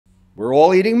we're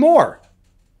all eating more.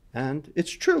 And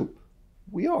it's true,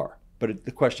 we are. But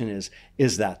the question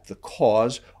is that the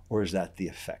cause or is that the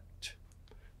effect?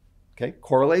 Okay,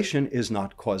 correlation is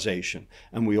not causation,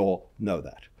 and we all know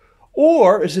that.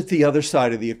 Or is it the other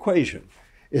side of the equation?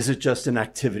 Is it just an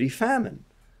activity famine?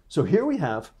 So here we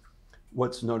have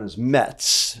what's known as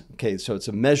METS. Okay, so it's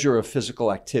a measure of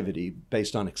physical activity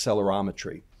based on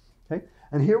accelerometry. Okay,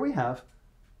 and here we have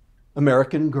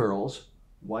American girls,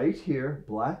 white here,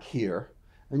 black here,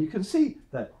 and you can see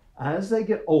that as they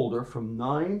get older, from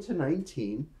 9 to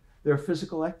 19, their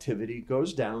physical activity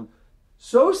goes down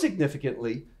so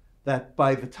significantly that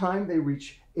by the time they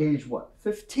reach age,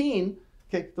 15,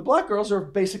 okay, the black girls are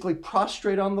basically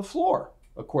prostrate on the floor,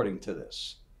 according to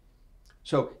this.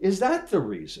 So is that the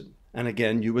reason? And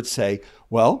again, you would say,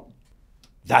 well,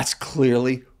 that's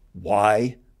clearly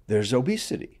why there's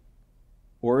obesity.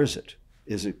 Or is it?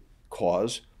 Is it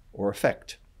cause or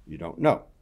effect? You don't know.